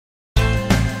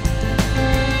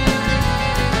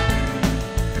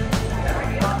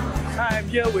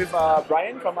here with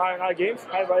Brian from R&R Games.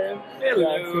 Hi Brian.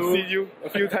 Hello. Yeah, to see you a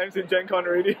few times in Gen Con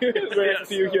already. It's very nice to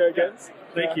see you here again.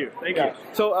 Thank you. Thank you.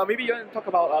 So maybe you want to talk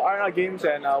about R&R Games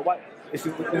and what is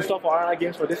in store for R&R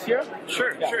Games for this year?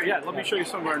 Sure. Let me show you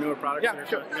some of our newer products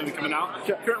that are going to be coming out.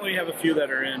 Sure. Currently, we have a few that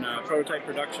are in prototype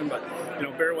production, but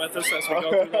bear with us as we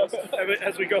go through those.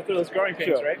 As we go through those growing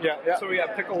pains, Sure. right? Yeah. So we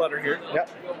got Pickle Letter here. Yeah.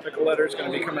 Pickle Letter is going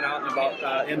to be coming out in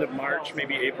about end of March,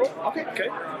 maybe April. Okay.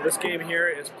 This game here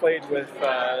is played with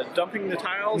dumping the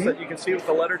tiles that you can see with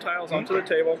the letter tiles onto the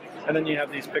table, and then you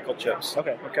have these pickle chips.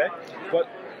 Okay. What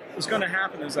is going to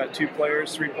happen is that 2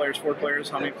 players, 3 players, 4 players,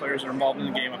 how many players are involved in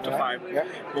the game, up to 5,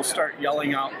 will start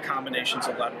yelling out combinations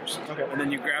of letters. Okay. And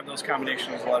then you grab those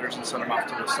combinations of letters and send them off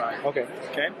to the side. Okay.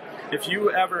 If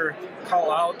you ever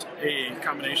call out a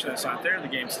combination that's not there, the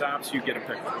game stops, you get a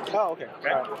pickle. Oh, okay.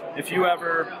 Right. If you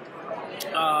ever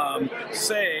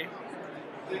say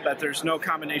that there's no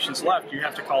combinations left, you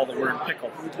have to call the word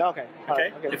pickle. Okay.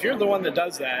 If you're the one that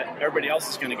does that, everybody else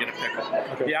is going to get a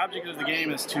pickle. The object of the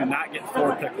game is to not get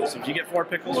 4 pickles. If you get 4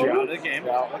 pickles, you're out of the game.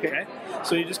 Okay.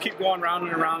 So you just keep going round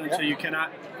and around until you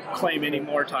cannot claim any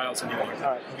more tiles anymore.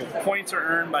 Points are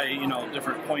earned by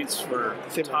different points for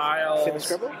tiles. Same as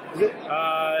Scrabble? Is it?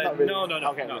 Really. No.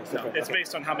 It's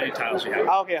based on how many tiles you have.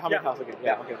 Okay, how many tiles?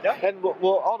 Okay. And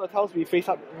will all the tiles be face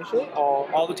up initially, or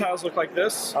all the tiles look like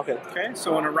this? Okay.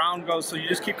 So when a round goes, so you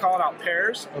just keep calling out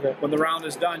pairs. Okay. When the round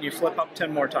is done, you flip up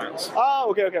 10 more tiles.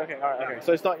 Oh, okay. All right. Okay.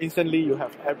 So it's not instantly you can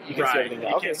see everything.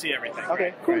 You can't see everything.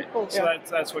 Okay. Cool. So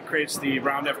that's what creates the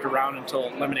round after round until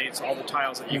it eliminates all the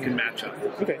tiles that you can match up.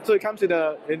 Okay. So it comes in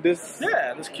this.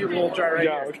 Yeah, this cute little jar right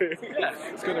here. Okay. Yeah,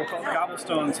 it's good.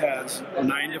 Cobblestones has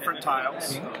 9 different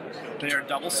tiles. They are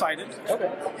double-sided.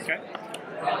 Okay.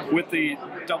 With the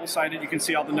double-sided, you can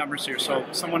see all the numbers here. So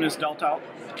someone has dealt out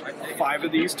 5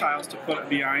 of these tiles to put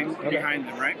behind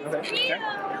them, right? Okay.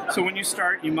 So when you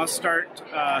start, you must start.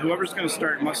 Whoever's going to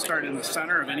start must start in the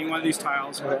center of any one of these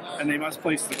tiles, and they must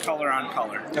place the color on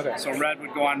color. Okay. So red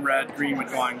would go on red, green would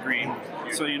go on green.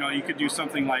 So you could do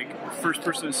something like first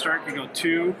person to start could go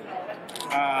 2.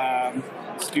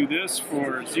 Let's do this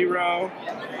for 0,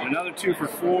 and another 2 for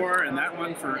 4, and that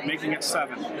one for making it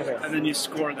 7. And then you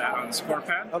score that on the score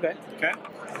pad. Okay.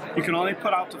 You can only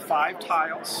put out to 5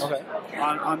 tiles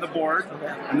on the board,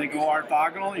 and they go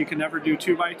orthogonal. You can never do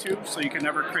 2 by 2, so you can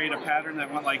never create a pattern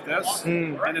that went like this.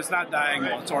 And it's not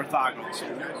diagonal; it's orthogonal. So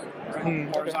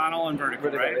horizontal and vertical,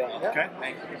 right? Okay.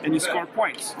 And you score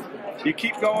points. You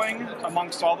keep going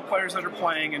amongst all the players that are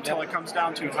playing until it comes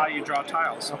down to how you draw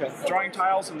tiles. Drawing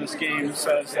tiles in this game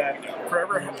says that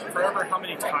forever how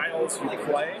many tiles you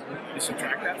play, you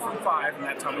subtract that from 5, and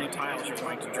that's how many tiles you're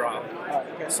going to draw.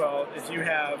 So if you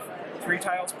have 3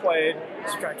 tiles played,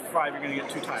 subtract 5, you're going to get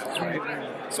 2 tiles,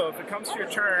 right? So if it comes to your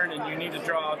turn and you need to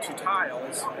draw 2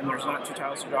 tiles, and there's not 2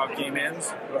 tiles to draw, game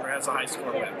ends, whoever has a high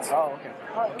score wins. Oh,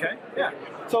 okay. Yeah.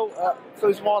 So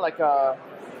it's more like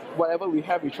whatever we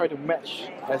have, we try to match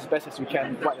as best as we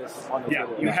can what is on the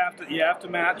table. You have to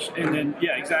match, and then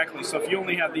exactly. So if you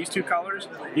only have these 2 colors,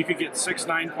 you could get 6,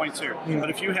 9 points here. But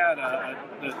if you had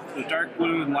the dark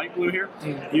blue and light blue here,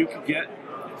 you could get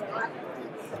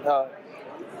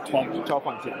 12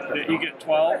 points. You get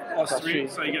 12 plus 3,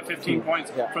 so you get 15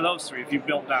 points for those 3 if you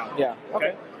build down.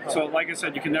 Okay. So, like I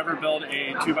said, you can never build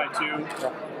a 2 by 2.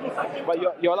 But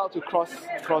you're allowed to cross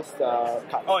the cards.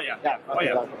 Oh yeah.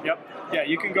 Yeah,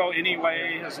 you can go any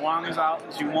way as long as out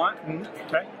as you want.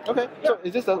 Okay. So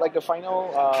is this like the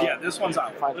final? Yeah, this one's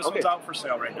out. This one's out for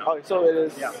sale right now. Oh, so it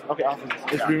is. Yeah. Okay, awesome.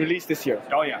 It's been released this year.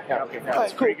 Oh yeah.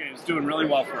 It's cool. Great game. It's doing really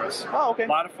well for us. Oh, okay. A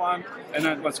lot of fun. And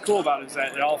then what's cool about it is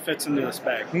that it all fits into this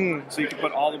bag. So you can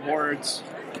put all the boards.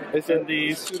 It's in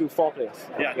these 2 to 4 players.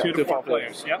 Yeah, 2 to 4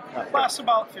 players. Yep. Lasts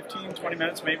about 15, 20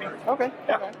 minutes maybe. Okay.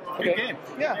 Good game.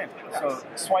 Yeah. So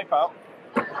swipe out.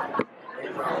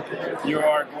 You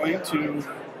are going to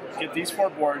get these 4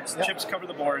 boards. Chips cover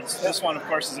the boards. This one, of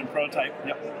course, is in prototype.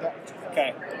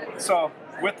 Okay. So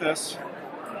with this,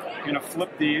 you're going to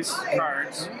flip these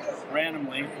cards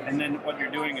randomly, and then what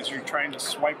you're doing is you're trying to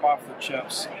swipe off the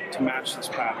chips to match this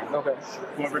pattern. Okay.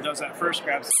 Whoever does that first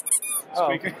grabs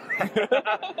speaker,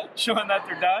 showing that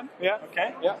they're done. Yeah.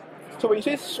 Okay. Yeah. So when you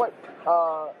say swipe,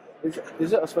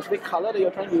 is it a specific color that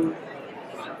you're trying to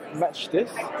match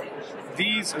this?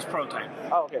 These is prototype.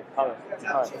 Oh, okay. Alright.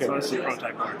 Okay. So this is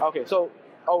prototype board. Okay. So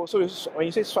when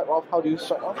you say swipe off, how do you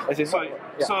swipe off? As in,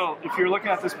 so if you're looking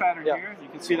at this pattern here, you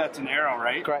can see that's an arrow,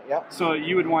 right? Correct. Yeah. So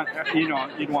you would want,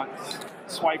 you'd want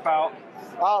swipe out.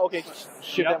 Okay.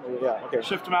 Shift them. Yeah. Okay.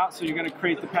 Shift them out, so you're going to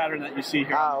create the pattern that you see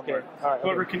here. Okay. All right.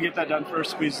 Whoever can get that done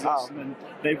first squeezes this, and then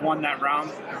they've won that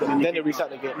round. And then they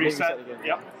reset again. Reset.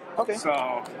 Yep. Okay.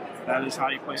 So that is how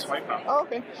you play Swipe Out. Oh,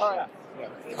 okay. All right.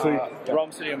 Yeah.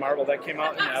 Rome City of Marble, that came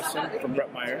out in Essen from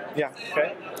Brett Meyer. Yeah.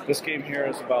 Okay. This game here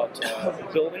is about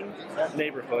building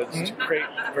neighborhoods to create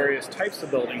various types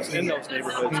of buildings in those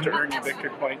neighborhoods to earn you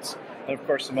victory points, and of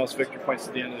course the most victory points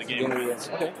at the end of the game.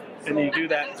 Okay. And you do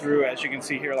that through, as you can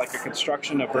see here, like a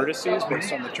construction of vertices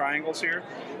based on the triangles here.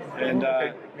 And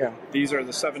these are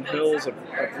the 7 hills of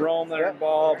Rome that are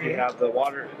involved. You have the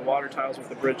water tiles with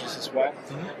the bridges as well.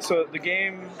 So the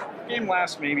game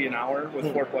lasts maybe an hour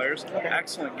with 4 players.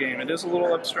 Excellent game. It is a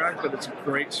little abstract, but it's a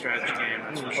great strategy game,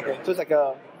 that's for sure. Okay. So it's like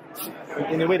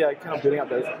in a way they're kind of building up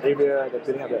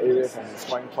the areas and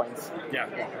scoring points. Yeah.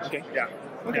 Okay. Yeah.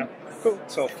 Okay. Yeah. Cool.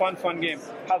 So fun game.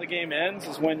 How the game ends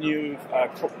is when you've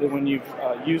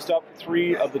used up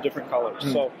 3 of the different colors.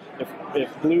 So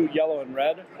if blue, yellow, and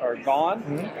red are gone,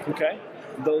 okay,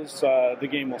 those the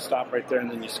game will stop right there,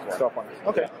 and then you score. Stop one.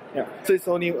 Okay. Yeah. So it's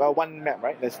only one map,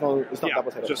 right? It's not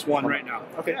double-sided. Just one right now.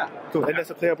 Okay. Yeah. Cool. And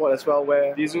there's a player board as well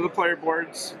where these are the player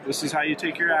boards. This is how you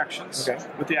take your actions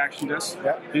with the action disc.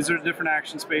 Yeah. These are different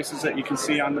action spaces that you can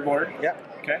see on the board. Yeah.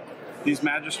 Okay. These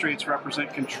magistrates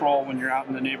represent control when you're out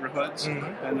in the neighborhoods,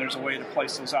 and there's a way to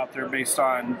place those out there based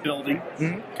on building.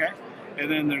 Okay. And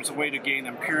then there's a way to gain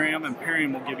Imperium.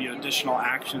 Imperium will give you additional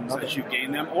actions as you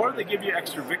gain them, or they give you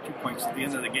extra victory points at the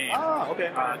end of the game. Ah,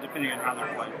 okay. Depending on how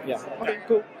they're played. Yeah. Okay,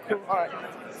 cool. All right.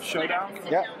 Showdown?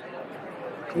 Yeah.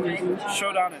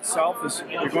 Showdown itself is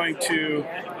you're going to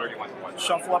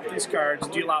shuffle up these cards,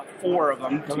 deal out 4 of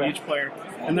them to each player,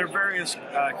 and they're various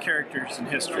characters in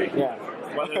history. Yeah.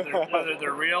 Whether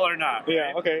they're real or not.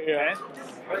 Yeah, okay, yeah.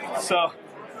 Okay? So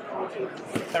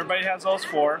everybody has those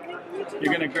 4.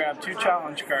 You're going to grab 2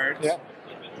 challenge cards. Yeah.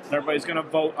 Everybody's going to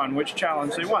vote on which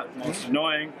challenge they want. Most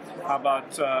annoying. How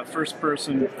about first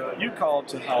person you called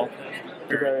to help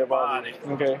your body?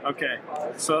 Okay. Okay.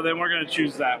 So then we're going to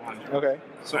choose that one. Okay.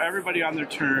 So everybody on their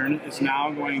turn is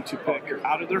now going to pick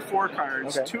out of their 4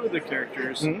 cards 2 of the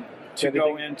characters to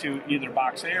go into either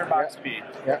box A or box B.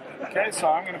 Yeah. Okay. So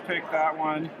I'm going to pick that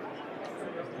one.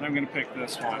 And I'm going to pick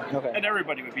this one. Okay. And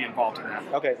everybody would be involved in that.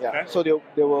 Okay. Yeah. Okay. So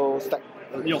they will stack.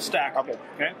 You'll stack them.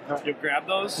 Okay. You'll grab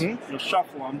those. You'll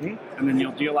shuffle them, and then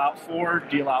you'll deal out 4.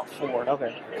 Deal out 4.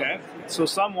 Okay. Okay. So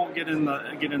some won't get in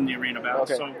the arena battle.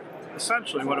 Okay. So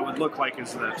essentially, what it would look like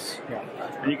is this. Yeah.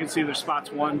 And you can see there's spots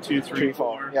 1, 2, 3,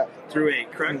 4 through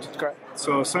 8. Correct. Correct.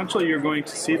 So essentially, you're going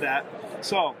to see that.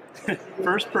 So,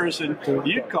 first person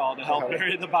you'd call to help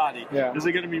bury the body. Yeah. Is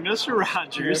it going to be Mr.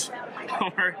 Rogers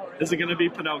or is it going to be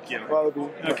Pinocchio?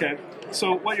 Well, okay.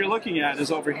 So what you're looking at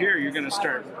is over here, you're going to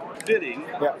start bidding.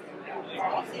 Yeah.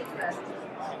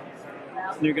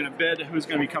 You're going to bid who's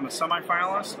going to become a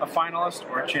semifinalist, a finalist,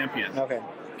 or a champion. Okay.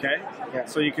 Okay? Yeah.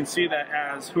 So you can see that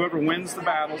as whoever wins the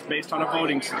battles based on a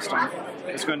voting system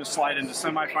is going to slide into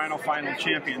semifinal, final,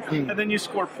 champion. And then you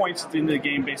score points at the end of the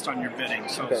game based on your bidding.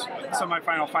 So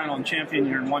semifinal, final, and champion,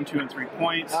 you earn 1, 2, and 3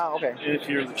 points. Ah, okay. If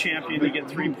you're the champion, you get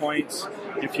 3 points.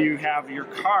 If you have your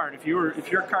card, if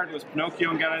your card was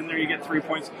Pinocchio and got in there, you get 3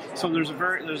 points. So there's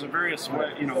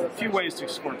a few ways to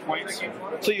score points.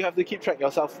 So you have to keep track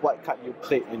yourself what card you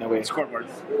played in a way. Scoreboard.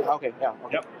 Okay. Yeah.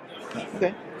 Okay. Yep.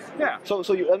 Okay. Yeah. So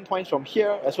you earn points from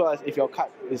here as well as if your card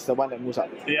is the one that moves up.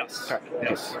 Yes. Correct.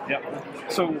 Yes. Yep.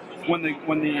 So when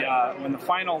the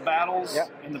final battles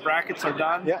and the brackets are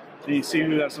done, then you see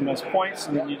who has the most points,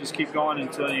 and then you just keep going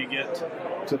until you get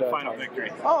to the final victory.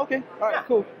 Oh, okay. All right.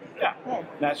 Cool. Yeah.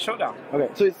 That's Showdown. Okay.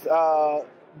 So it's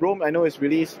Rome, I know is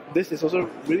released. This is also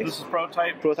released? This is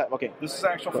prototype. Prototype, okay. This is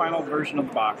actual final version of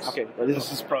the box. Okay. Well, this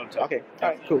is prototype. Okay. All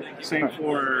right, cool. Same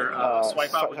for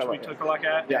Swipe Out, which we took a look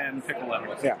at, and Pickle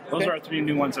Level. Yeah. Those are our 3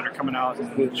 new ones that are coming out,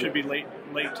 and it should be late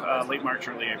March,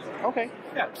 early April. Okay.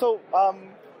 Yeah. So,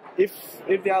 if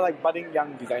they are like budding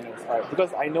young designers, right?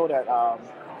 Because I know that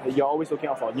you're always looking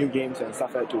out for new games and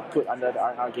stuff like that to put under the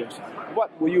R&R Games.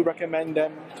 What would you recommend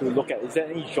them to look at? Is there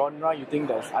any genre you think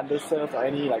that's underserved, or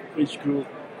any like age group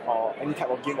or any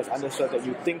type of game that's underserved that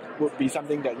you think would be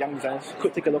something that young designers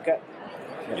could take a look at?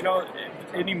 You know,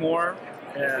 anymore,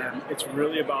 it's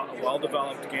really about a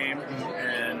well-developed game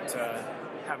and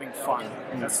having fun.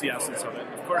 That's the essence of it.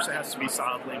 Of course, it has to be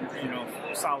solid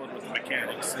with the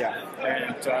mechanics. Yeah.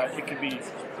 And it could be,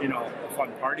 a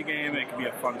fun party game. It could be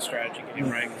a fun strategy game,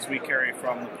 right? Because we carry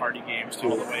from the party games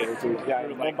all the way through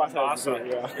like Mombasa.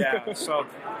 Yeah. So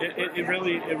it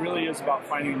really is about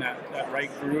finding that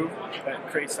right groove that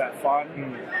creates that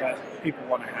fun that people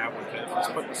want to have with it. It's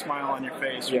putting a smile on your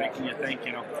face, making you think,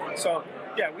 So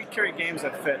yeah, we carry games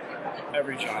that fit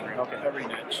every genre, every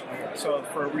niche. So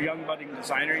for a young budding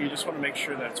designer, you just want to make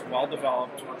sure that it's well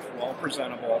developed, well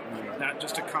presentable, not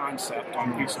just a concept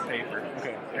on a piece of paper.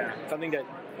 Okay. Yeah. Something that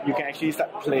you can actually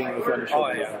start playing if you want to show.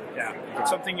 Oh yeah. Okay.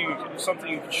 Something you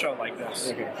can show like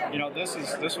this. Okay. You know, this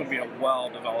would be a well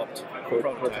developed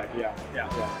prototype. Yeah.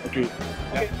 Yeah. Agreed.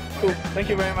 Okay, cool. Thank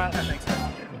you very much. Thanks.